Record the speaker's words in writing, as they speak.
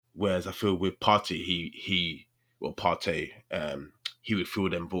Whereas I feel with Partey, Partey, he would fill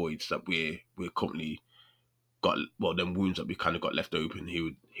them voids that we're currently got. Well, them wounds that we kind of got left open. He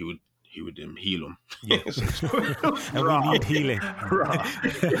would heal them. Yeah, and we need healing.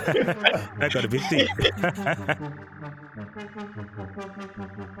 That got a bit deep.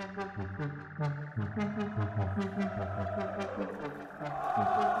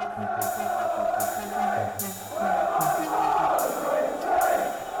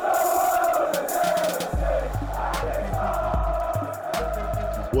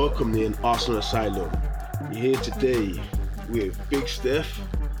 Welcome in Arsenal Asylum. You're here today with Big Steph,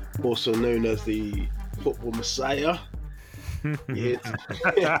 also known as the Football Messiah. I mean,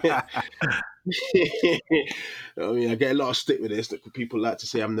 I get a lot of stick with this. That people like to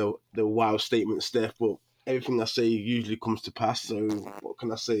say I'm the wild statement Steph, but everything I say usually comes to pass. So what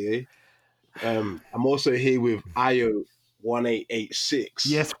can I say? I'm also here with Io1886.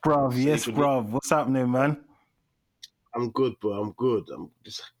 Yes, bruv. Yes, bruv. What's happening, man? I'm good, bro. I'm good. I'm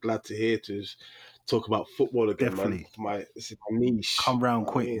just glad to hear to talk about football again, Definitely. man. This is my niche. Come round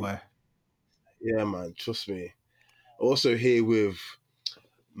quick, boy. Yeah, man. Trust me. Also here with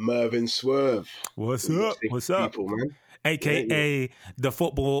Mervyn Swerve. What's up? What's up? People, man. AKA the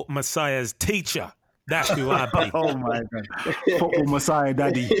Football Messiah's teacher. That's who I be. Oh my God. Football Messiah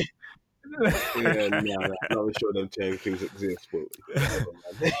daddy. Yeah, I'm not sure them things exist, but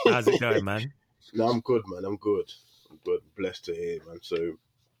how's it going, man? No, I'm good, man. I'm good. Blessed to hear, man. So,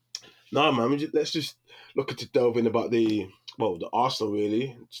 no, man. Let's just look to delve in about the Arsenal,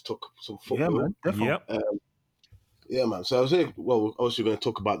 really. Let's talk some football. Yeah, man. Definitely. Yep. Yeah, man. So I was here. Well, also going to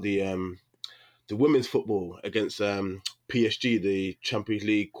talk about the women's football against PSG, the Champions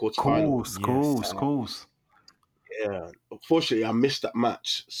League quarterfinal. Of course. Yeah. Unfortunately, I missed that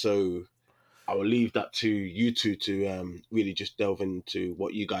match, so I will leave that to you two to really just delve into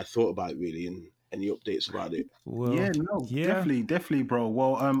what you guys thought about it, really, and any updates about it. Well, definitely, bro.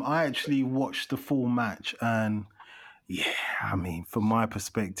 Well, I actually watched the full match, and yeah, I mean, from my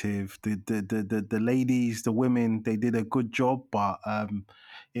perspective, the ladies, the women, they did a good job, but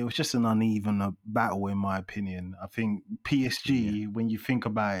it was just an uneven battle, in my opinion. I think PSG, when you think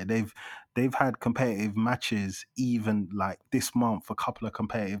about it, they've had competitive matches, even like this month, a couple of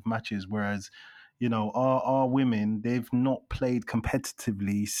competitive matches, whereas, you know, our women, they've not played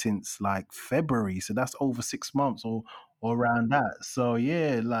competitively since like February, so that's over 6 months or around that. So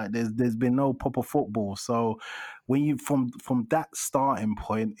yeah, like there's been no proper football. So when you from that starting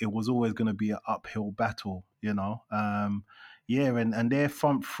point, it was always going to be an uphill battle, you know. Yeah, and their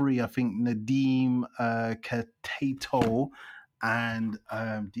front three, I think Nadim, Keita, and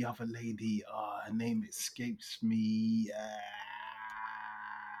the other lady, her name escapes me.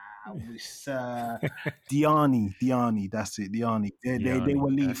 Diani, that's it. Diani. They were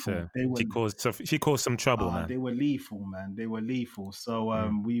lethal. She caused some trouble, man. They were lethal, man. They were lethal. So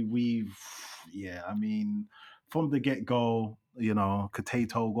I mean, from the get go, you know,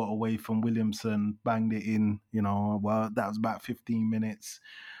 Keita got away from Williamson, banged it in. You know, well, that was about 15 minutes.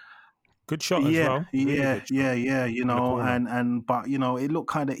 Good shot as well. Yeah. You know, but you know, it looked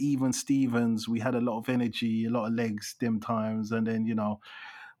kind of even. Stevens, we had a lot of energy, a lot of legs, them times, and then you know,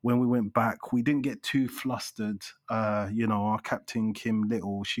 when we went back, we didn't get too flustered. You know, our captain, Kim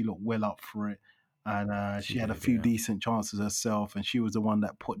Little, she looked well up for it. And she had a few decent chances herself. And she was the one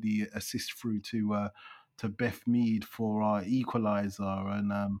that put the assist through to Beth Mead for our equaliser.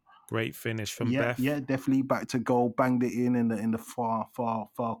 And great finish from Beth. Yeah, definitely back to goal. Banged it in the far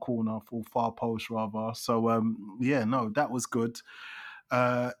corner, or far post rather. So, that was good.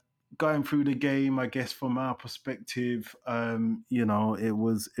 Going through the game, I guess from our perspective, you know, it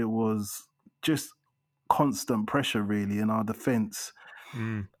was just constant pressure really in our defence.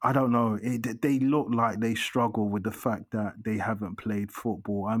 I don't know. They look like they struggle with the fact that they haven't played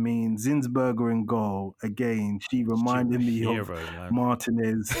football. I mean, Zinsberger in goal again. She reminded me of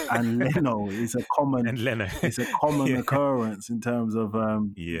Martinez and Leno. It's a common occurrence in terms of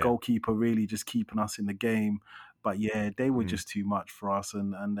goalkeeper really just keeping us in the game. But yeah, they were just too much for us,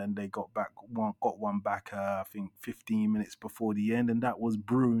 and then they got one back. I think 15 minutes before the end, and that was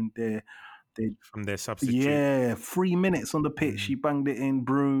Brune. From their substitute. Yeah, 3 minutes on the pitch. She banged it in.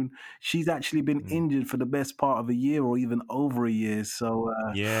 Brune. She's actually been injured for the best part of a year, or even over a year. So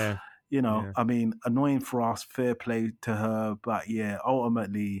you know, I mean, annoying for us. Fair play to her, but yeah,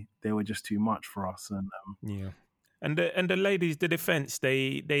 ultimately they were just too much for us. And And the ladies, the defence,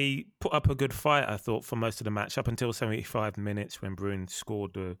 they put up a good fight, I thought, for most of the match, up until 75 minutes when Brune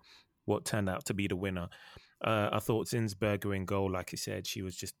scored what turned out to be the winner. I thought Zinsberger in goal, like you said, she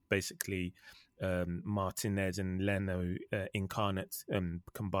was just basically Martinez and Leno incarnate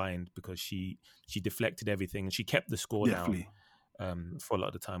combined, because she deflected everything and she kept the score down for a lot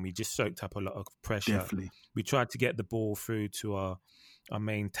of the time. We just soaked up a lot of pressure. Definitely. We tried to get the ball through to our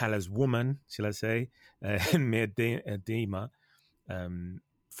main taliswoman, shall I say, Miedema.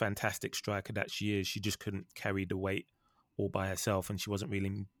 Fantastic striker that she is. She just couldn't carry the weight all by herself, and she wasn't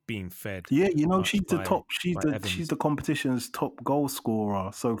really being fed. Yeah, she's the competition's top goal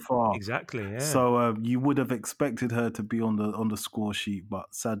scorer so far. Exactly. Yeah. So you would have expected her to be on the score sheet,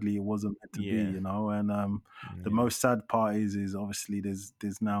 but sadly it wasn't meant to be. And the most sad part is obviously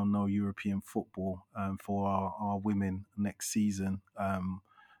there's now no European football for our women next season.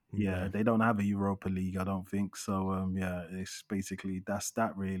 They don't have a Europa League, I don't think. So it's basically that's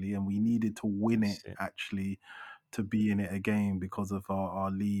that really, and we needed to win it actually to be in it again because of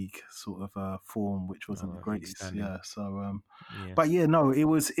our league sort of form, which wasn't the greatest. But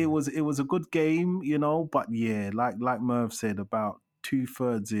it was a good game, But like Merv said, about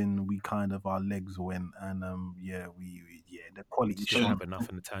 2/3 in, we kind of our legs went, and the quality still have enough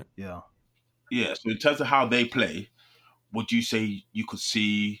in the tank. Yeah. So in terms of how they play, would you say you could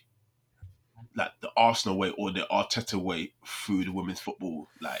see like the Arsenal way or the Arteta way through the women's football,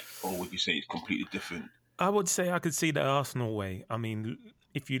 or would you say it's completely different? I would say I could see the Arsenal way. I mean,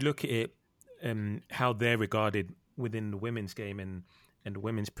 if you look at it, how they're regarded within the women's game and the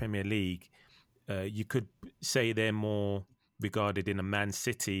Women's Premier League, you could say they're more regarded in a Man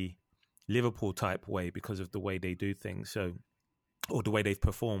City, Liverpool type way because of the way they do things. Or the way they've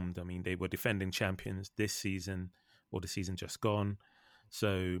performed. I mean, they were defending champions this season or the season just gone.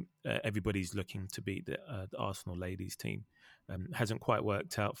 So everybody's looking to beat the Arsenal ladies team. Hasn't quite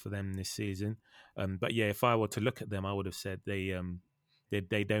worked out for them this season. But if I were to look at them, I would have said they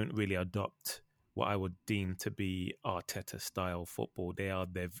don't really adopt what I would deem to be Arteta style football. They are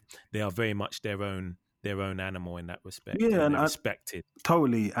very much their own animal in that respect. Yeah, and respected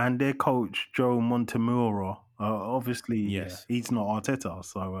totally. And their coach Joe Montemurro, obviously, he's not Arteta,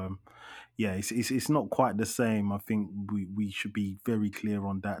 so it's not quite the same. I think we should be very clear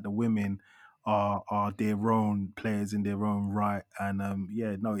on that. The women are their own players in their own right, and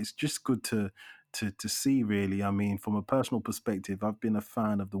it's just good to see, really. I mean, from a personal perspective, I've been a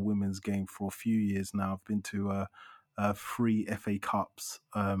fan of the women's game for a few years now. I've been to 3 FA Cups,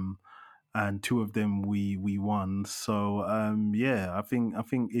 and 2 of them we won. So I think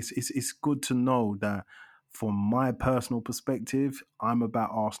it's good to know that. From my personal perspective, I'm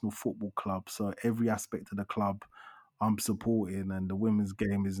about Arsenal Football Club, so every aspect of the club I'm supporting, and the women's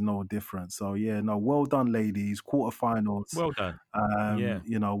game is no different. So well done, ladies. Quarterfinals. Well done.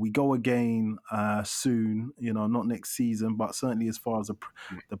 We go again soon. Not next season, but certainly as far as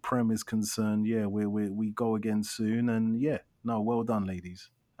the Prem is concerned, we go again soon. And well done, ladies,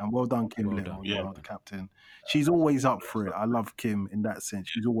 and well done, Kim Little, the captain. She's always up for it. I love Kim in that sense.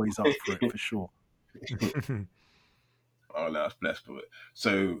 She's always up for it for sure. Oh, no, that's blessed with it.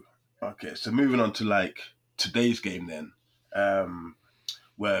 So moving on to today's game then,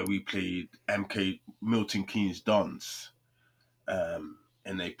 where we played MK Milton Keynes Dons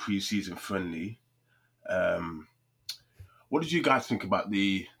in a pre-season friendly. What did you guys think about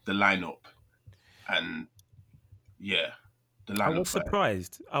the lineup? And the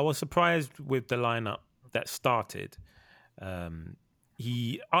lineup. I was surprised with the lineup that started.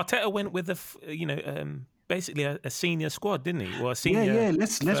 Arteta went with basically a senior squad, didn't he? Well, a senior.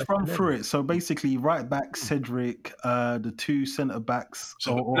 Let's run through it. So basically, right back Cedric, the 2 centre backs.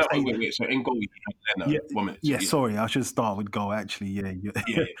 So in goal, sorry, I should start with goal. Actually,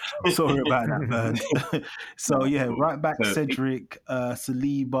 sorry about that, man. So right back Cedric,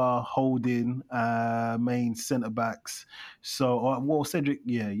 Saliba, Holding, main centre backs. So Cedric,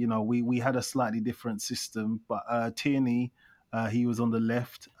 we had a slightly different system, but Tierney. He was on the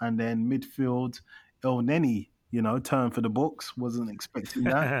left, and then midfield, El Neni, turned for the books. Wasn't expecting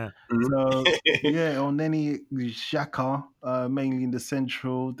that. So, El Neni, Xhaka, mainly in the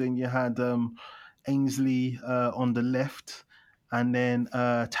central. Then you had Ainsley on the left, and then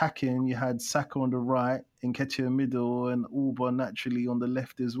attacking, you had Saka on the right, Nketiah middle, and Auba naturally on the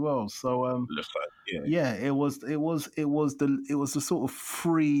left as well. So, it was the sort of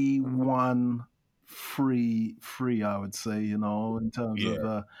 3-1. Free, I would say, in terms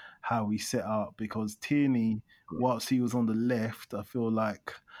of how we set up, because Tierney, whilst he was on the left, I feel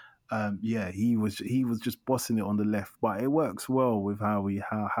like, he was just bossing it on the left, but it works well with how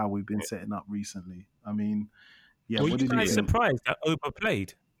we've been setting up recently. I mean, were you guys surprised that Auba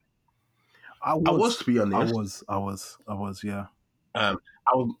played? I was, to be honest. I was, yeah. I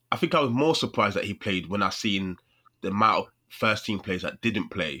think I was more surprised that he played when I seen the amount of first team players that didn't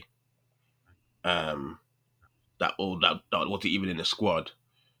play. that wasn't even in the squad.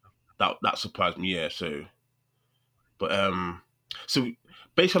 That surprised me. Yeah. So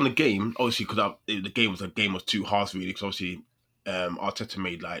based on the game, obviously, because the game was a game of two halves, really. Because obviously, Arteta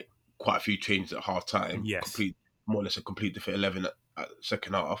made like quite a few changes at half time. Yes. More or less a complete defeat 11 at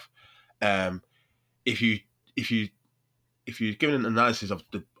second half. If you given an analysis of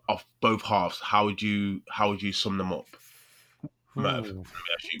both halves, how would you sum them up? Merv,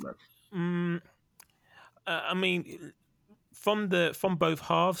 man. I mean, from both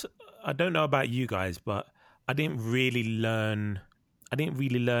halves, I don't know about you guys, but I didn't really learn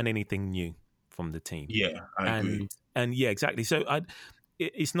anything new from the team. Yeah, I agree. And yeah, exactly. So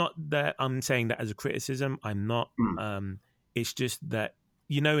it's not that I'm saying that as a criticism. I'm not. It's just that,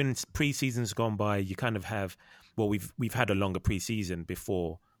 in pre-seasons gone by, you kind of have. Well, we've had a longer pre-season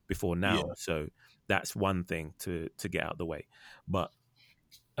before now, so that's one thing to get out of the way. But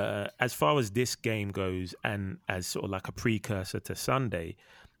as far as this game goes, and as sort of like a precursor to Sunday,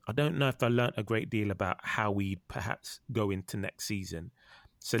 I don't know if I learnt a great deal about how we perhaps go into next season.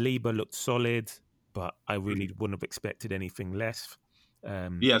 Saliba looked solid, but I really wouldn't have expected anything less. I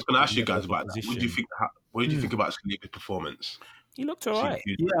was going to ask you guys about that. What did you think about Saliba's performance? He looked all right.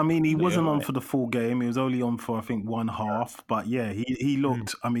 Yeah, I mean, he wasn't on for the full game. He was only on for, I think, one half. But yeah, he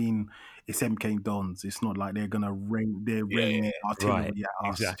looked, I mean, it's MK Dons. It's not like they're going to rain artillery at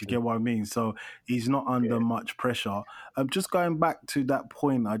us. Exactly. Do you get what I mean? So he's not under much pressure. Just going back to that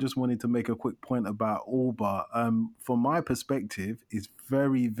point, I just wanted to make a quick point about Auba. From my perspective, it's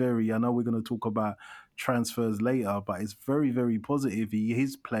very, very, I know we're going to talk about transfers later, but it's very, very positive. He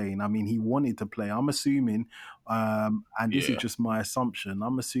is playing. I mean, he wanted to play. I'm assuming, and this is just my assumption,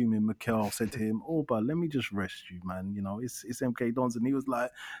 I'm assuming Mikel said to him, but let me just rest you, man. It's MK Dons. And he was like,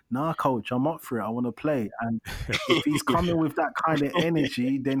 nah, coach, I'm up for it. I want to play. And if he's coming with that kind of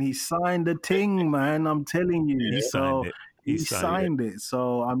energy, then he signed the thing, man. I'm telling you. He signed it.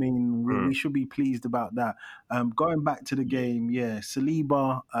 So, I mean, we should be pleased about that. Going back to the game,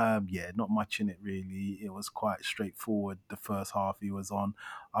 Saliba, not much in it, really. It was quite straightforward, the first half he was on.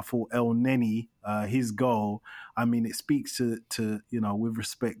 I thought El Neni, his goal, I mean, it speaks to with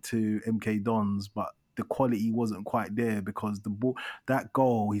respect to MK Dons, but the quality wasn't quite there because the ball, that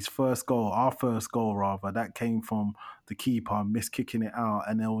goal, our first goal rather, that came from the keeper kicking it out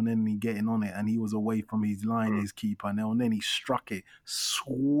and El Neni getting on it, and he was away from his line, his keeper, and El Neni struck it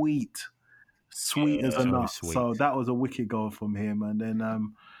sweet as a nut. So that was a wicked goal from him. And then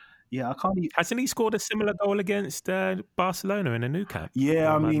I can't. Hasn't he scored a similar goal against Barcelona in a Nou Camp?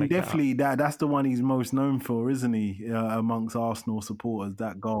 Yeah, I mean, definitely that's the one he's most known for, isn't he? Amongst Arsenal supporters,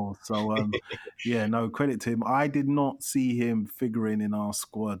 that goal. So, no credit to him. I did not see him figuring in our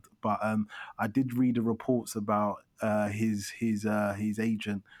squad, but I did read the reports about his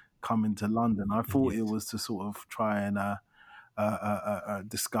agent coming to London. I thought it was to sort of try and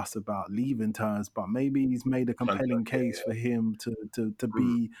discuss about leaving terms, but maybe he's made a compelling case for him to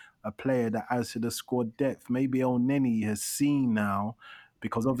be a player that adds to the squad depth. Maybe El Neni has seen now,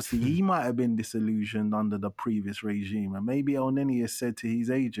 because obviously he might have been disillusioned under the previous regime, and maybe El Neni has said to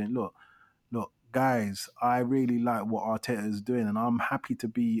his agent, look, guys, I really like what Arteta is doing, and I'm happy to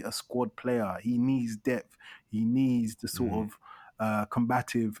be a squad player. He needs depth. He needs the sort of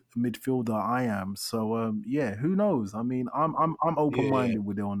combative midfielder I am. So who knows? I mean, I'm open-minded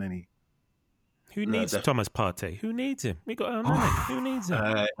with El Neni. Who needs Thomas Partey? Who needs him? We got El Neni. Who needs him?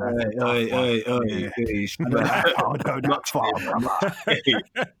 Not far.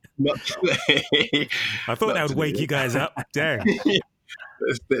 I thought that would wake you guys up. Dang.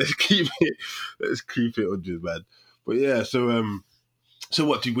 Let's keep it 100, man. But yeah, so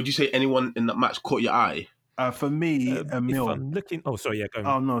what would you say? Anyone in that match caught your eye? For me, Emil. I'm looking. Oh, sorry. Yeah, go on.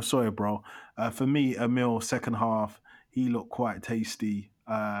 Oh no, sorry, bro. For me, Emil, second half, he looked quite tasty.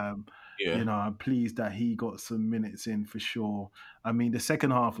 I'm pleased that he got some minutes in for sure. I mean, the second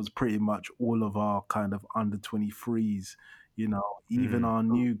half was pretty much all of our kind of under 23s. Even our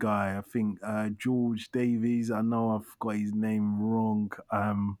new guy, I think George Davies. I know I've got his name wrong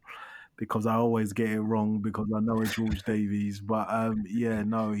because I always get it wrong because I know it's George Davies. But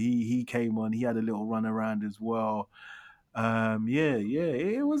he came on. He had a little run around as well.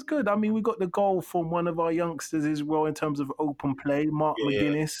 It was good. I mean, we got the goal from one of our youngsters as well in terms of open play. Mark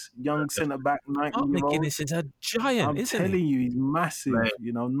McGuinness, young centre back, 19-year-old. Mark McGuinness is a giant, isn't he? I'm telling you, he's massive. Right.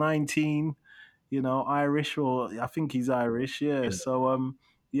 19. Irish, or I think he's Irish, So,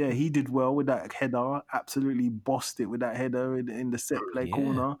 he did well with that header. Absolutely bossed it with that header in the set play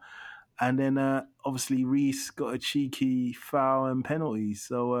corner. And then, obviously, Reece got a cheeky foul and penalty.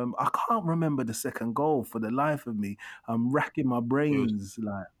 So, I can't remember the second goal for the life of me. I'm racking my brains.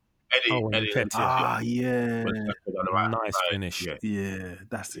 Eddie, yeah. Nice finish. Yeah,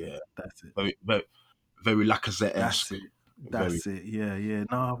 that's it. Very, very, very Lacazette-esque. That's it. Yeah.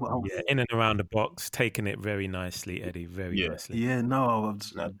 No, yeah, in and around the box, taking it very nicely, Eddie. Very nicely. Yeah, no,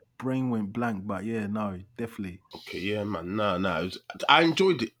 brain went blank, but yeah, no, definitely. Okay, yeah, man. No. I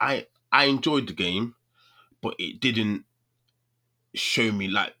enjoyed it. I enjoyed the game, but it didn't show me,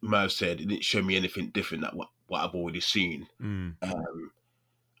 like Merv said, it didn't show me anything different than what I've already seen.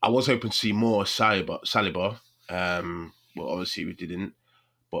 I was hoping to see more Saliba. Well, obviously we didn't,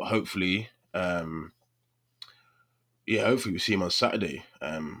 but hopefully, hopefully we see him on Saturday.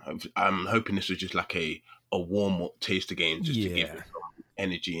 I'm hoping this was just like a warm up taster game, just to give him some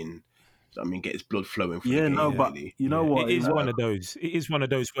energy and get his blood flowing through the game. But you know what? It is one of those. It is one of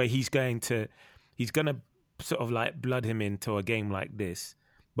those where he's gonna sort of like blood him into a game like this.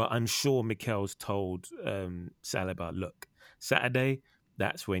 But I'm sure Mikel's told Saliba, look, Saturday,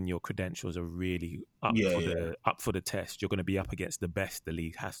 that's when your credentials are really up for the test. You're going to be up against the best the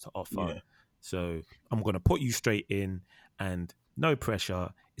league has to offer. Yeah. So I'm going to put you straight in, and no pressure.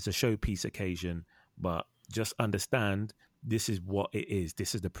 It's a showpiece occasion, but just understand this is what it is.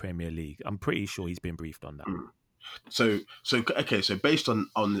 This is the Premier League. I'm pretty sure he's been briefed on that. So based on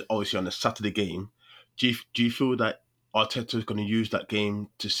obviously on the Saturday game, do you feel that Arteta is going to use that game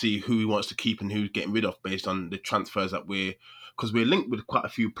to see who he wants to keep and who he's getting rid of based on the transfers that because we're linked with quite a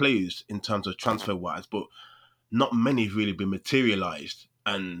few players in terms of transfer wise, but not many have really been materialised.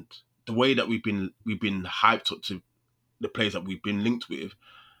 And the way that we've been hyped up to the players that we've been linked with,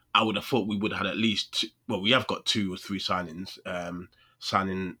 I would have thought we would have had at least we have got 2 or 3 signings,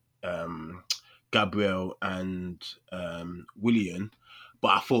 signing Gabriel and Willian. But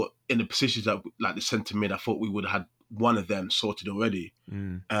I thought in the positions that, like the centre mid, I thought we would have had one of them sorted already.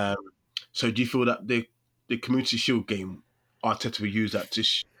 So do you feel that the Community Shield game, Arteta will use that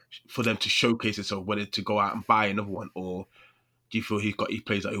for them to showcase itself, whether to go out and buy another one, or do you feel he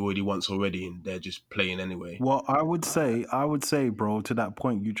plays that he already wants already and they're just playing anyway? Well, I would say, bro, to that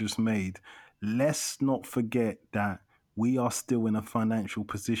point you just made, let's not forget that we are still in a financial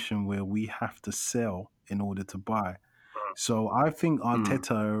position where we have to sell in order to buy. So I think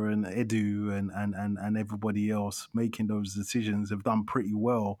Arteta and Edu and everybody else making those decisions have done pretty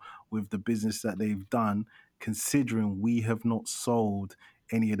well with the business that they've done, considering we have not sold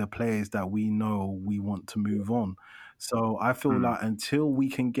any of the players that we know we want to move on. So I feel like until we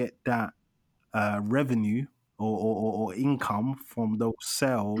can get that revenue or income from those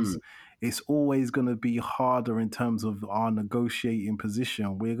sales, it's always going to be harder in terms of our negotiating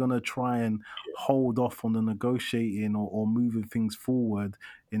position. We're going to try and hold off on the negotiating or moving things forward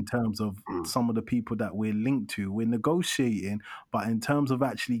in terms of some of the people that we're linked to. We're negotiating, but in terms of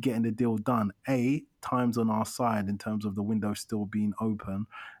actually getting the deal done, A, time's on our side in terms of the window still being open,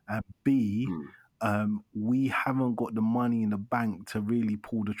 and B, we haven't got the money in the bank to really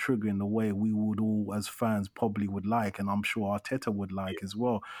pull the trigger in the way we would all as fans probably would like, and I'm sure Arteta would like as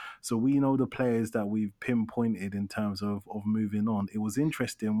well. So we know the players that we've pinpointed in terms of moving on. It was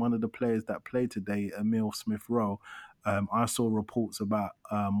interesting, one of the players that played today, Emile Smith-Rowe, I saw reports about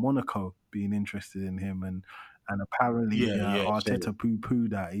Monaco being interested in him, and apparently Arteta poo-pooed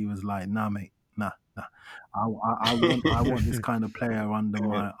that. He was like, nah mate, nah. I want this kind of player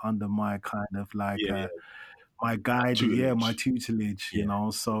under my kind of like my guide, my tutelage, you know.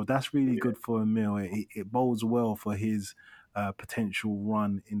 So that's really good for Emile. It bodes well for his potential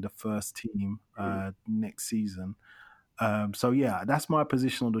run in the first team next season. So yeah, that's my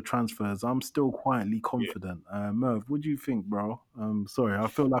position on the transfers. I'm still quietly confident. Merv, what do you think, bro? Sorry, I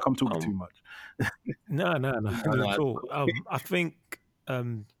feel like I'm talking too much. No, not at all. I think.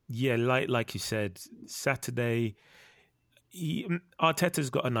 Like you said, Saturday, Arteta's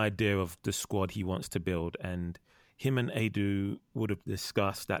got an idea of the squad he wants to build, and him and Edu would have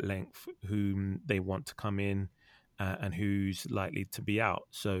discussed at length whom they want to come in and who's likely to be out.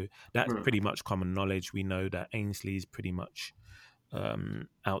 So that's pretty much common knowledge. We know that Ainsley's pretty much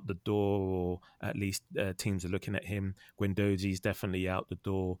out the door, or at least teams are looking at him. Guendouzi's definitely out the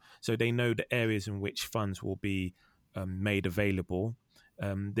door. So they know the areas in which funds will be made available.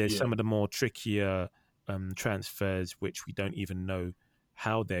 There's some of the more trickier transfers which we don't even know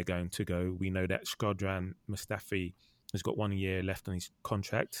how they're going to go. We know that Shkodran Mustafi has got 1 year left on his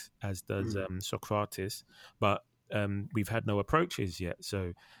contract, as does Socrates, but we've had no approaches yet.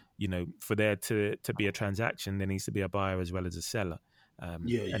 So, you know, for there to be a transaction, there needs to be a buyer as well as a seller.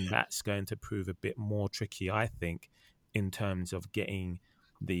 And that's going to prove a bit more tricky, I think, in terms of getting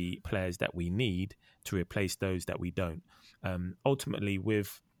the players that we need to replace those that we don't. Ultimately,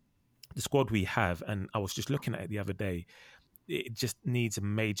 with the squad we have, and I was just looking at it the other day, it just needs a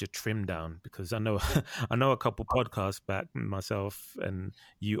major trim down, because I know a couple podcasts back, myself and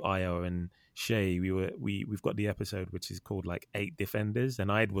you, Io, and Shay, we've got the episode which is called like 8 defenders,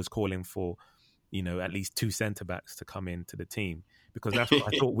 and I was calling for, at least 2 centre backs to come into the team, because that's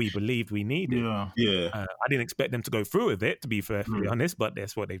what I thought we believed we needed. I didn't expect them to go through with it, to be perfectly honest, but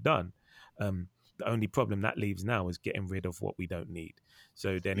that's what they've done. The only problem that leaves now is getting rid of what we don't need.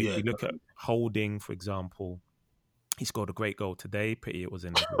 So then if you look at Holding, for example, he scored a great goal today. Pity it was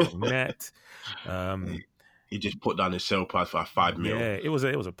in the net. He just put down his sale price for 5 mil. Yeah, it was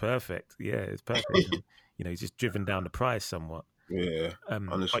a perfect. Yeah, it's perfect. He's just driven down the price somewhat. Yeah,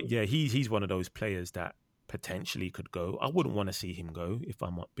 honestly. But yeah, he's one of those players that potentially could go. I wouldn't want to see him go, if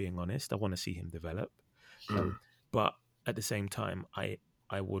I'm not being honest. I want to see him develop. But at the same time, I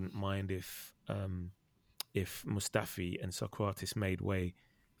wouldn't mind if Mustafi and Socrates made way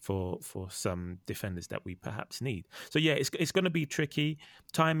for some defenders that we perhaps need. So yeah, it's going to be tricky.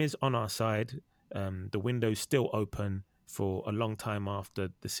 Time is on our side. The window's still open for a long time after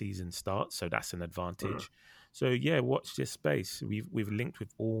the season starts, so that's an advantage. So yeah, watch this space. We've linked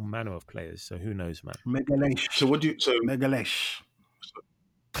with all manner of players, so who knows, man. Megalesh. So what do you? So Megalesh.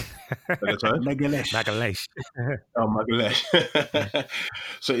 Magalesh. Oh, Magalesh.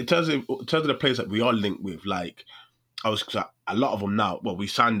 So in terms of the players that we are linked with, like a lot of them now. Well, we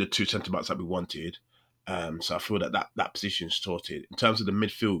signed the 2 centre backs that we wanted, so I feel that position is sorted. In terms of the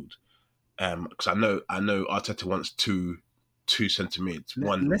midfield, because I know Arteta wants two centre mids.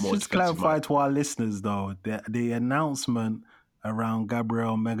 Let's just clarify to our listeners though, the announcement around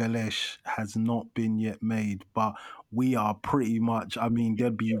Gabriel Magalesh has not been yet made, but we are pretty much,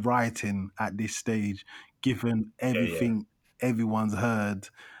 they'd be writing at this stage, given everything everyone's heard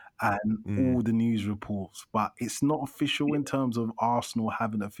and all the news reports. But it's not official in terms of Arsenal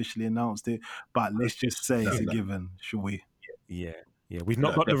having officially announced it, but let's just say it's a given, shall we? Yeah. We've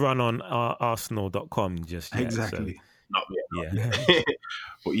not got the run on Arsenal.com just yet. Exactly. So. Not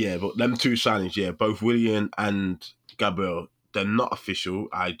yet. But them 2 signings, both Willian and Gabriel, they're not official,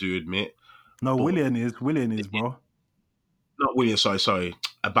 I do admit. No, Willian is, bro. Not Willian, sorry.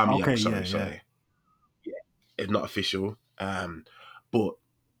 Aubameyang, okay, sorry. Yeah, it's not official. But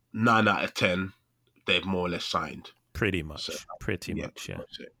 9 out of 10, they've more or less signed. Pretty much, yeah.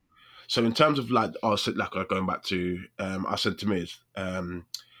 So in terms of going back to I said to Miz,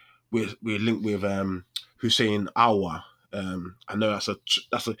 we're linked with Hussein Aouar. I know that's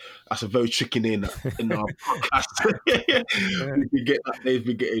a very tricky name in our podcast. They've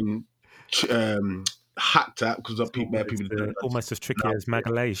been getting hacked at because of people. Almost as tricky as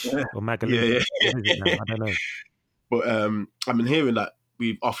Magalesh or Magalesh. Yeah. I don't know. But I've been hearing that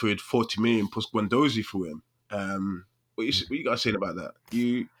we've offered 40 million plus Guendouzi for him. What you guys saying about that?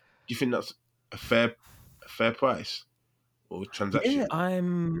 You think that's a fair price or transaction? Yeah,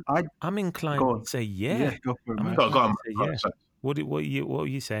 I'm inclined to say yeah. Go for it, man. Go on. What are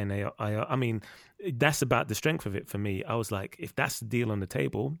you saying? I mean, that's about the strength of it for me. I was like, if that's the deal on the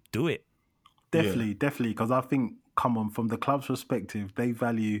table, do it. Definitely, because I think, come on, from the club's perspective, they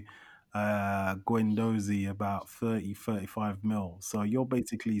value Guendouzi about 30-35 mil. So you're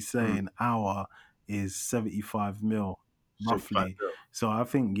basically saying our is 75 mil roughly. So I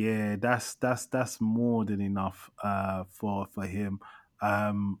think that's more than enough for him.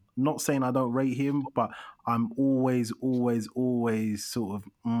 Not saying I don't rate him, but I'm always sort of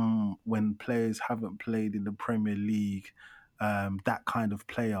when players haven't played in the Premier League, that kind of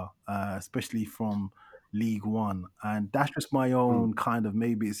player, especially from League One, and that's just my own kind of,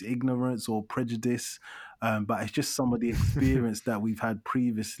 maybe it's ignorance or prejudice, but it's just some of the experience that we've had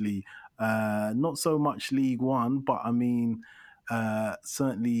previously. Not so much League One, but I mean,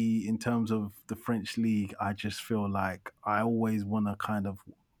 certainly in terms of the French league, I just feel like I always want to kind of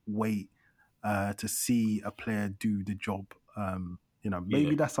wait to see a player do the job.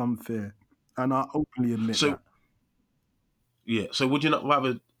 Maybe that's unfair, and I openly admit that. Yeah. So would you not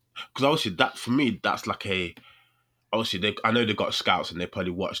rather? Because obviously, that for me, that's like obviously I know they've got scouts and they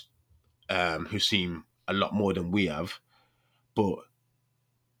probably watched who seem a lot more than we have, but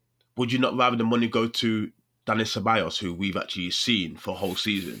would you not rather the money go to Dani Ceballos, who we've actually seen for a whole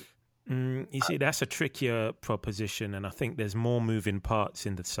season? You see, that's a trickier proposition, and I think there's more moving parts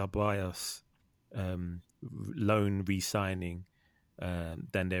in the Ceballos loan re-signing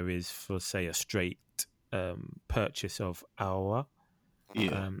than there is for, say, a straight purchase of Aouar.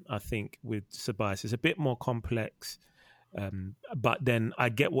 Yeah. I think with Ceballos it's a bit more complex, but then I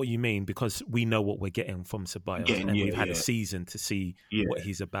get what you mean, because we know what we're getting from Ceballos, and we've had a season to see what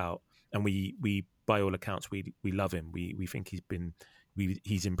he's about, and we by all accounts we love him. We think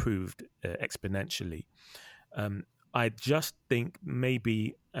he's improved exponentially. I just think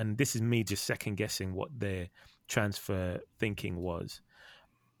maybe, and this is me just second guessing what their transfer thinking was.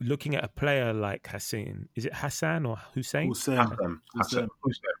 Looking at a player like Hassan, is it Hassan or Hussein? Hussein.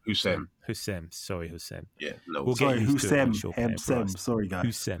 Sorry, Hussein. Yeah, no. We'll Sorry, get used to it, I'm Hussein. sure, Sorry, guys.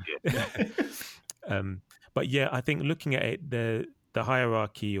 Hussein. But yeah, I think looking at it, the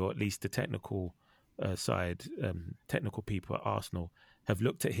hierarchy, or at least the technical side, technical people at Arsenal have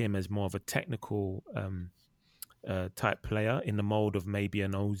looked at him as more of a technical type player in the mold of maybe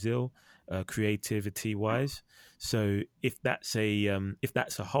an Ozil, creativity wise. So if that's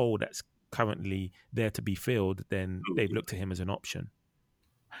a hole that's currently there to be filled, then they've looked at him as an option.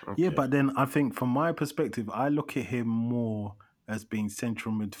 Okay. Yeah, but then I think from my perspective, I look at him more as being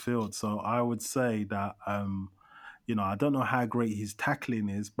central midfield. So I would say that, I don't know how great his tackling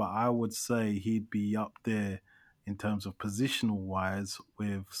is, but I would say he'd be up there in terms of positional wise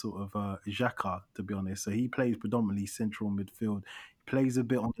with sort of Xhaka, to be honest. So he plays predominantly central midfield. He plays a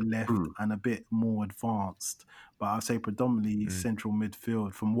bit on the left and a bit more advanced, but I'd say predominantly central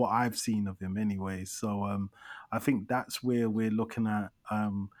midfield from what I've seen of him anyway. So I think that's where we're looking at.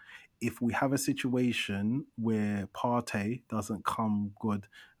 If we have a situation where Partey doesn't come good,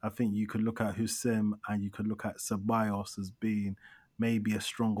 I think you could look at Hussein and you could look at Ceballos as being maybe a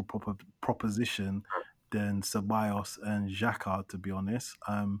stronger proposition than Ceballos and Xhaka, to be honest.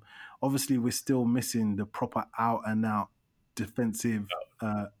 Obviously, we're still missing the proper out-and-out defensive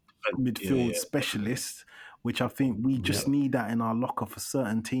midfield specialist, which I think we just need that in our locker for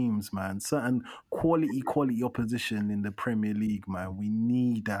certain teams, man. Certain quality opposition in the Premier League, man. We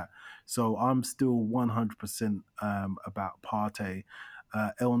need that. So I'm still 100% about Partey.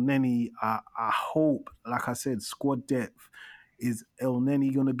 El Neni, I hope, like I said, squad depth. Is El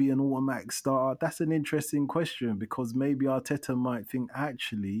Neni going to be an automatic starter? That's an interesting question, because maybe Arteta might think,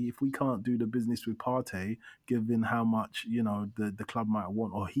 actually, if we can't do the business with Partey, given how much, the club might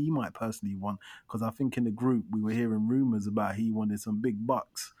want, or he might personally want, because I think in the group we were hearing rumours about he wanted some big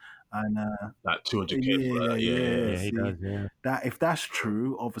bucks. And like 200K for that. Yeah, he does, yeah. That, if that's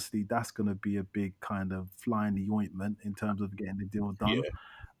true, obviously that's going to be a big kind of fly in the ointment in terms of getting the deal done.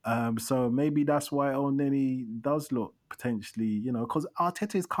 Yeah. So maybe that's why El Neni does look potentially, because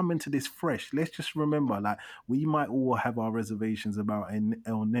Arteta is coming to this fresh. Let's just remember, like, we might all have our reservations about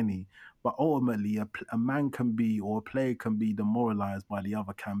El Neni, but ultimately a man can be, or a player can be, demoralised by the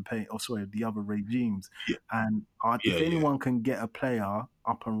other the other regimes. Yeah. And if anyone can get a player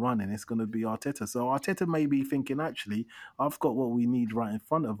up and running, it's going to be Arteta. So Arteta may be thinking, actually, I've got what we need right in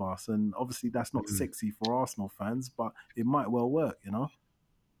front of us. And obviously that's not sexy for Arsenal fans, but it might well work,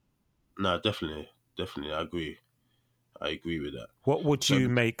 No, definitely. I agree with that. What would you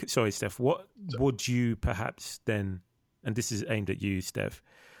make? Sorry, Steph. What would you perhaps then? And this is aimed at you, Steph.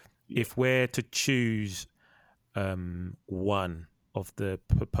 If we're to choose one of the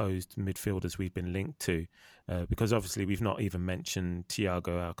proposed midfielders we've been linked to, because obviously we've not even mentioned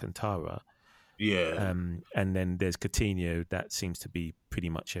Thiago Alcantara. Yeah. And then there's Coutinho. That seems to be pretty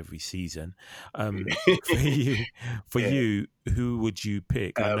much every season. For you, who would you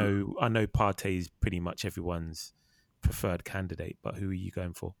pick? I know Partey is pretty much everyone's preferred candidate, but who are you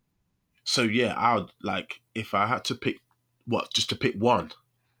going for? So I would, like, if I had to pick just to pick one.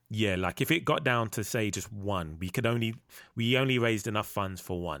 Yeah, like if it got down to say just one, we only raised enough funds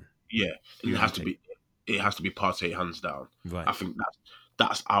for one. Yeah, it has to be Partey, hands down. Right. I think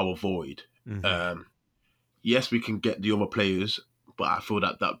that's our void. Mm-hmm. Yes, we can get the other players, but I feel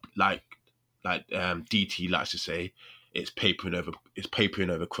that like DT likes to say, it's papering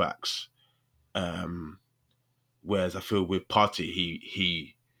over cracks. Whereas I feel with Partey,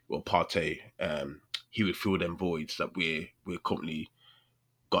 he would fill them voids that we're currently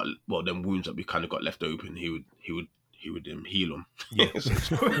got. Well, them wounds that we kind of got left open. He would heal them. Yeah,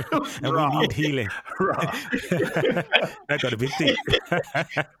 and we need healing. That got a bit deep.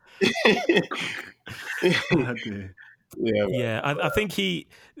 I think he,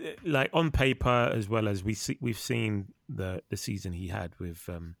 like, on paper, as well as we've seen the season he had with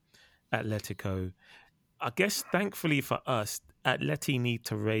Atletico. I guess thankfully for us, Atleti need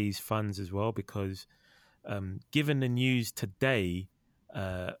to raise funds as well, because given the news today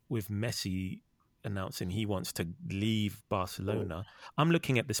with Messi announcing he wants to leave Barcelona, I'm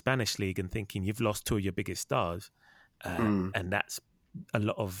looking at the Spanish league and thinking, you've lost two of your biggest stars, and that's a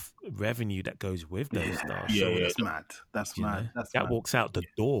lot of revenue that goes with those stars. So that's mad. That's mad. That walks out the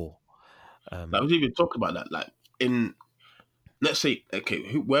door. I was even talking about that. Like, let's say, okay,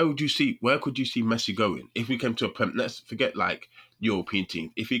 where could you see Messi going if we came to a Prem? Let's forget like European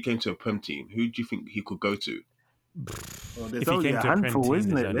team. If he came to a Prem team, who do you think he could go to? Well, there's if he only came a to a Prem handful, team,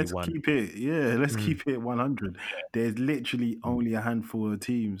 isn't there's it? only Let's one. keep it. Yeah, let's keep it 100. There's literally only a handful of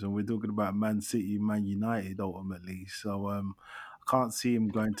teams, and we're talking about Man City, Man United, ultimately. So I can't see him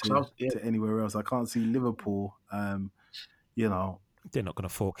going to anywhere else. I can't see Liverpool. You know, They're not going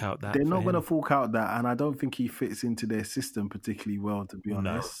to fork out that. they're for not going to him. fork out that, and I don't think he fits into their system particularly well, to be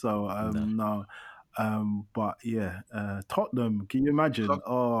honest. So no. But yeah, Tottenham. Can you imagine?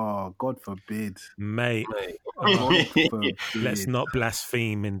 Oh, God forbid, Mate. God forbid. Let's not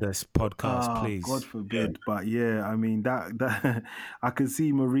blaspheme in this podcast, please. God forbid. But yeah, I mean that I can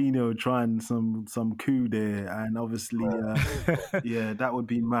see Mourinho trying some coup there, and obviously, yeah, that would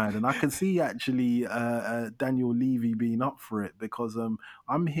be mad. And I can see actually Daniel Levy being up for it because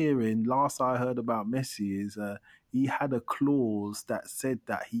I'm hearing last I heard about Messi is he had a clause that said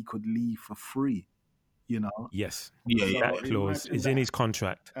that he could leave for free. You know, yes, Yeah, that clause is in his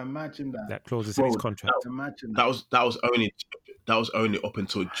contract. Imagine that. That clause is in his contract. Imagine that was only up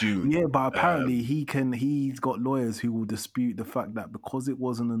until June. Yeah, but apparently he's got lawyers who will dispute the fact that because it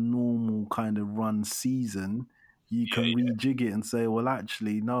wasn't a normal kind of run season, you can rejig it and say, well,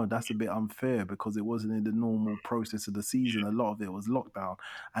 actually, no, that's a bit unfair because it wasn't in the normal process of the season. A lot of it was lockdown,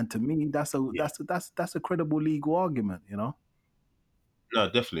 and to me, that's a credible legal argument, you know. No,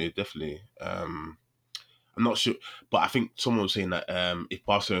 definitely. I'm not sure, but I think someone was saying that if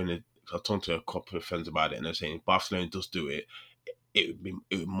Barcelona, I talked to a couple of friends about it, and they're saying if Barcelona does do it, it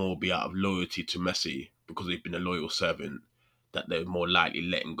would more be out of loyalty to Messi because they've been a loyal servant that they're more likely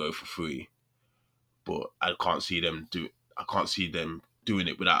letting go for free. But I can't see them doing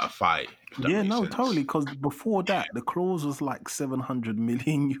it without a fight. Yeah, no, sense. totally. Because before that, the clause was like 700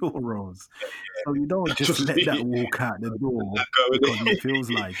 million euros. So you don't just let that walk out the door because he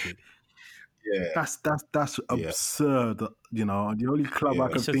feels like it. Yeah, that's absurd. You know, the only club I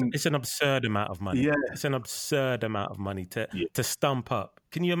can think it's an absurd amount of money. Yeah, it's an absurd amount of money to stump up.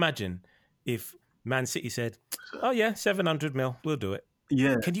 Can you imagine if Man City said, "Oh yeah, 700 mil, we'll do it."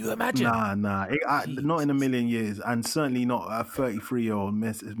 Yeah, can you imagine? Nah, not in a million years, and certainly not a 33-year-old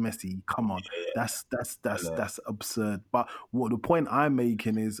Messi. Come on, that's absurd. But what the point I'm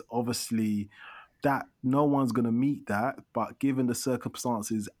making is obviously that no one's going to meet that. But given the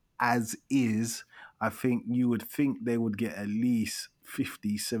circumstances as is, I think you would think they would get at least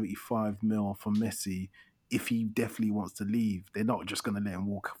 50, 75 mil from Messi if he definitely wants to leave. They're not just going to let him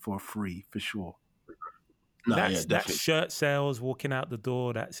walk for free, for sure. No, that's shirt sales walking out the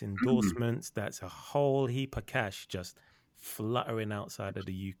door. That's endorsements. That's a whole heap of cash just fluttering outside of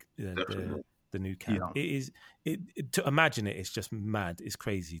the new camp. Yeah. To imagine it's just mad. It's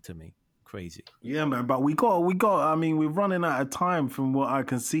crazy to me. Crazy. Yeah, man. But we got. I mean, we're running out of time from what I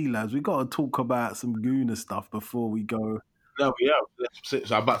can see, lads. We got to talk about some Gooner stuff before we go. No, yeah. So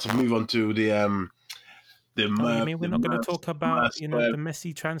I'm about to move on to the. You mean we're not going to talk about the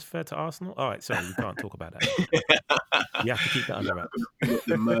Messi transfer to Arsenal? All right, sorry, we can't talk about that. You have to keep that under wraps.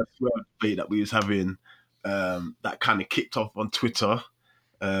 The Merv debate that we was having that kind of kicked off on Twitter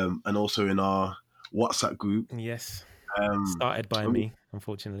and also in our WhatsApp group. Yes, started by me,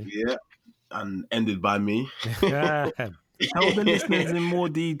 unfortunately. Yeah, and ended by me. Tell the listeners in more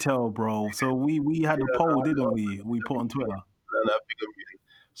detail, bro. So we had a poll, didn't we? We put on Twitter.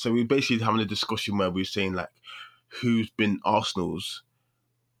 So we're basically having a discussion where we're saying like who's been Arsenal's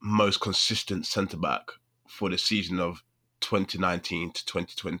most consistent centre-back for the season of 2019 to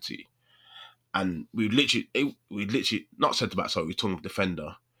 2020. And we literally not centre-back, sorry, we're talking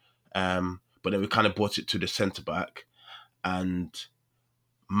defender. But then we kind of brought it to the centre-back. And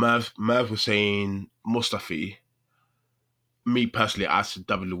Merv was saying Mustafi. Me personally, I said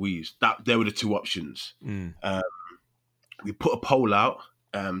David Luiz. They were the two options. We put a poll out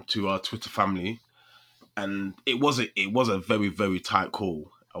to our Twitter family, and it was a very, very tight call.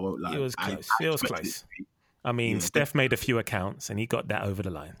 I won't lie. It was close. It was close. I mean, Steph made a few accounts, and he got that over the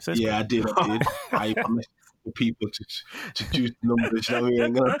line. So yeah, I did. I promised people to choose numbers. You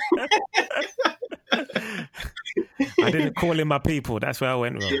know what I mean? I didn't call in my people. That's where I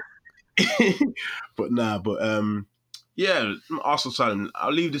went wrong. Yeah, Arsenal Asylum.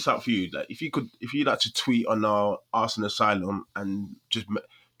 I'll leave this out for you. That if you'd like to tweet on our Arsenal Asylum and just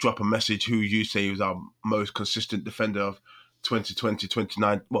drop a message who you say was our most consistent defender of 2019 to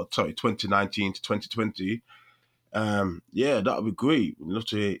 2020. Yeah, that would be great. We'd love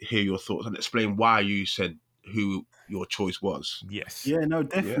to hear your thoughts and explain why you said who your choice was. Yes. Yeah, no,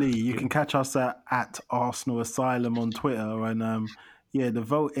 definitely. You can catch us at Arsenal Asylum on Twitter, and the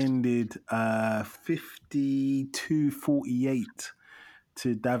vote ended 52-48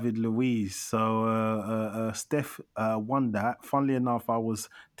 to David Luiz. So Steph won that. Funnily enough, I was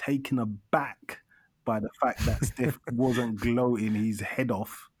taken aback by the fact that Steph wasn't gloating his head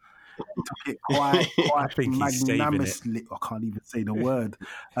off. He took it quite I think he's saving it. magnanimously. I can't even say the word.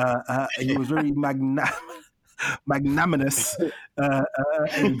 He was very magnanimous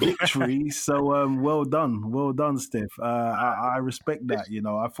in victory. So well done, Steph. I respect that. You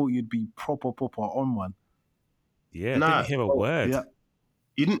know, I thought you'd be proper on one. Yeah, didn't hear a word. Yeah.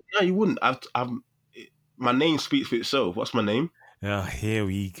 You didn't? No, you wouldn't. My name speaks for itself. What's my name? Oh, here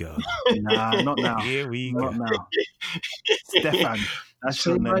we go. Nah, not now. Here we Not go. now. Stefan. That's Say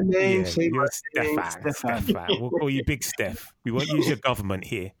your my name. name. Yeah, Say you're my name. Stefan. We'll call you Big Steph. We won't use your government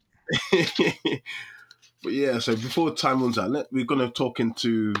here. But yeah, so before time runs out, we're going to talk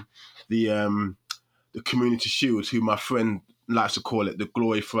into the Community Shield, who my friend likes to call it the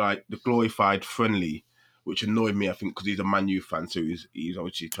glorified friendly, which annoyed me, I think, because he's a Man U fan, so he's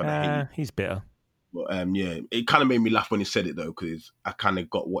obviously trying to hate. He's bitter. But yeah, it kind of made me laugh when he said it though, because I kind of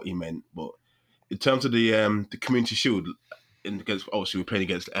got what he meant. But in terms of the Community Shield, obviously we're playing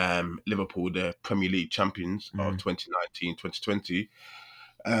against Liverpool, the Premier League champions of 2019-2020.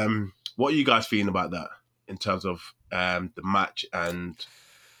 What are you guys feeling about that in terms of the match, and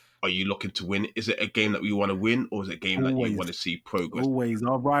are you looking to win? Is it a game that we want to win, or is it a game that you want to see progress? Always.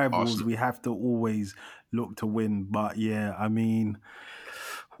 Our rivals, Arsenal. we have to always look to win. But yeah, I mean,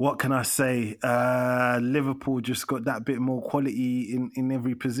 what can I say? Liverpool just got that bit more quality in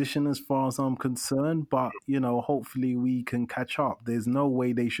every position as far as I'm concerned. But, you know, hopefully we can catch up. There's no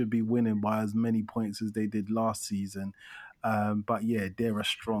way they should be winning by as many points as they did last season. But yeah, they're a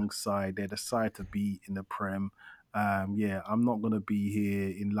strong side. They're the side to beat in the Prem. Yeah, I'm not going to be here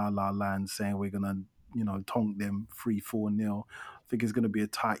in La La Land saying we're going to, you know, tonk them 3-4-0. I think it's going to be a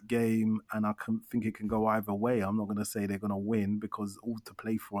tight game, and I think it can go either way. I'm not going to say they're going to win because all to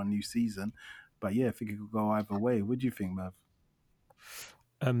play for a new season. But yeah, I think it could go either way. What do you think, Mav?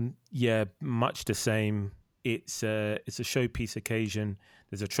 Yeah, much the same. It's a showpiece occasion.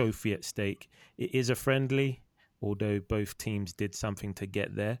 There's a trophy at stake. It is a friendly, although both teams did something to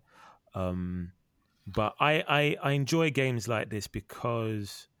get there. But I enjoy games like this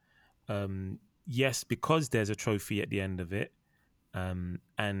because, yes, because there's a trophy at the end of it,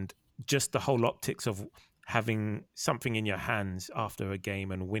 and just the whole optics of having something in your hands after a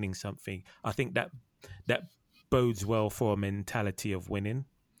game and winning something. I think that bodes well for a mentality of winning.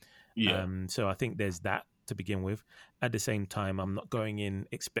 Yeah. So I think there's that to begin with. At the same time, I'm not going in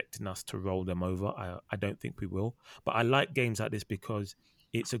expecting us to roll them over. I don't think we will. But I like games like this because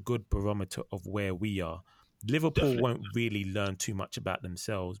it's a good barometer of where we are. Liverpool Definitely. won't really learn too much about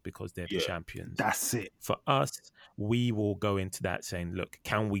themselves because they're the champions. That's it. For us, we will go into that saying, look,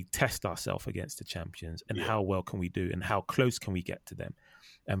 can we test ourselves against the champions, and how well can we do, and how close can we get to them?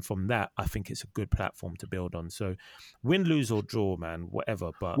 And from that, I think it's a good platform to build on. So win, lose or draw, man, whatever.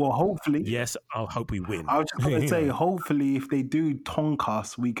 But well, hopefully, yes, I hope we win. I was just going to say, hopefully, if they do tonk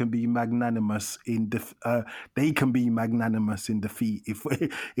us, we can be magnanimous in they can be magnanimous in defeat.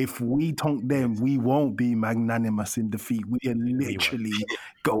 If we tonk them, we won't be magnanimous in defeat. We are literally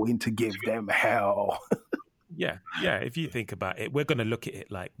going to give them hell. Yeah. If you think about it, we're going to look at it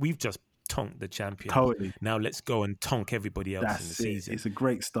like we've just tonk the champion. Totally. Now let's go and tonk everybody else in the season. It's a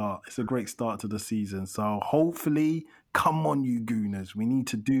great start. It's a great start to the season. So hopefully, come on, you Gooners. We need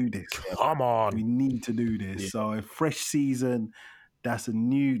to do this. Come on. We need to do this. Yeah. So a fresh season, that's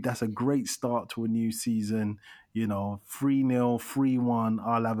a great start to a new season. You know, 3-0, 3-1.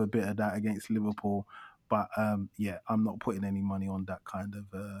 I'll have a bit of that against Liverpool. But yeah, I'm not putting any money on that kind of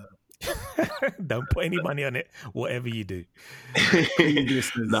Don't put any money on it, whatever you do.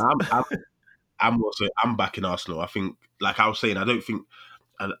 No, I'm backing Arsenal. I think, like I was saying, I don't think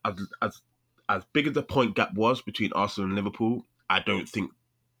as big as the point gap was between Arsenal and Liverpool, I don't think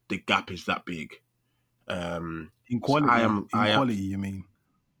the gap is that big. In quality, you mean?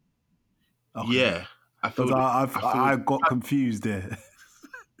 Okay. Yeah, I got confused there.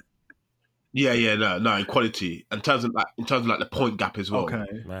 Yeah, no, in quality, in terms of the point gap as well.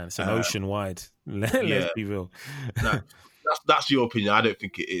 Okay, man, it's an ocean wide. Let's be real. No, that's your opinion. I don't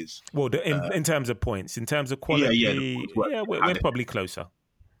think it is. Well, in terms of points, in terms of quality, we're probably closer.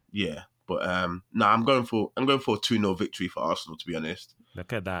 Yeah, but no, I'm going for a 2-0 victory for Arsenal. To be honest,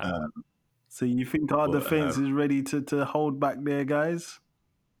 look at that. So you think our defense is ready to hold back there, guys?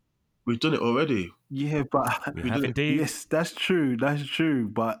 We've done it already. Yeah, but we have indeed. Yes, that's true. That's true.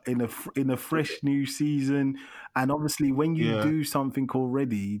 But in a fresh new season, and obviously when you do something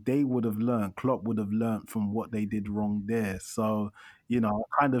already, they would have learned. Klopp would have learned from what they did wrong there. So you know,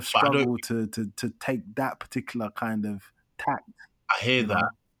 I kind of struggle to take that particular kind of tact. I hear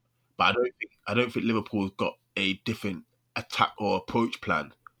that, but I don't think Liverpool's got a different attack or approach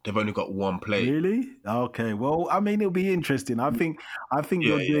plan they've only got one player. Really? Okay. Well, I mean, it'll be interesting. I think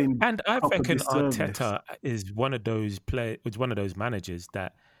you're doing. And I reckon disservice. Arteta is one of those managers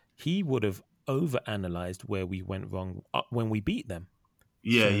that he would have overanalyzed where we went wrong when we beat them.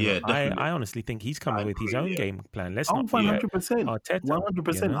 Yeah, definitely. I honestly think he's coming with his own game plan. Let's not 100%. Arteta.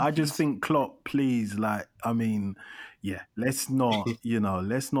 100%. I just think Klopp, please, let's not,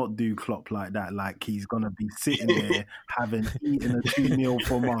 let's not do Klopp like that. Like he's gonna be sitting there having eaten a 2-0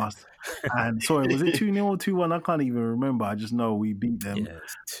 from us. And sorry, was it 2-0 or 2-1? I can't even remember. I just know we beat them. Yeah,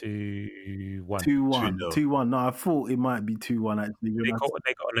 it's 2-1. 2-1. No, I thought it might be 2-1 actually. They got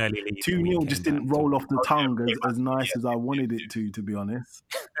an early lead. 2-0 just didn't roll off the tongue as nice as I wanted it to be honest.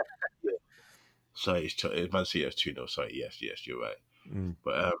 Sorry, it's Man City 2-0. Sorry, yes, you're right.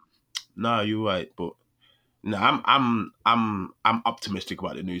 But no, you're right. But no, I'm optimistic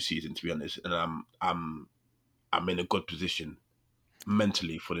about the new season, to be honest, and I'm in a good position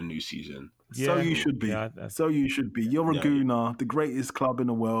mentally for the new season. Yeah, so you should be. Yeah, so you should be. You're a Gooner, the greatest club in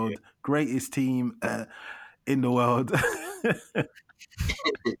the world, greatest team in the world.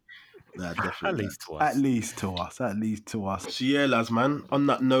 Nah, definitely. At least to us. So yeah, lads, man. On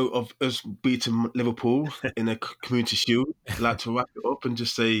that note of us beating Liverpool in a Community Shield, I'd like to wrap it up and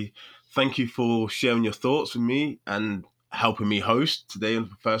just say thank you for sharing your thoughts with me and helping me host today for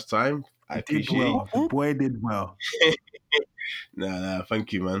the first time. I appreciate it. The boy did well. Nah,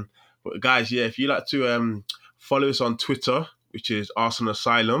 thank you, man. But guys, if you like to follow us on Twitter, which is Arsenal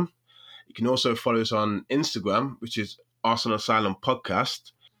Asylum. You can also follow us on Instagram, which is Arsenal Asylum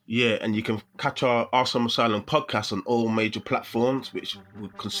Podcast. Yeah, and you can catch our Arsenal Asylum podcast on all major platforms, which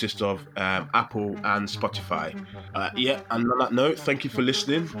would consist of Apple and Spotify. And on that note, thank you for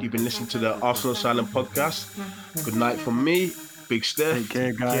listening. You've been listening to the Arsenal Asylum podcast. Good night from me, Big Steph. Take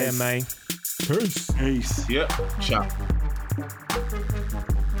care, guys. Yeah, mate. Peace. Yeah, ciao.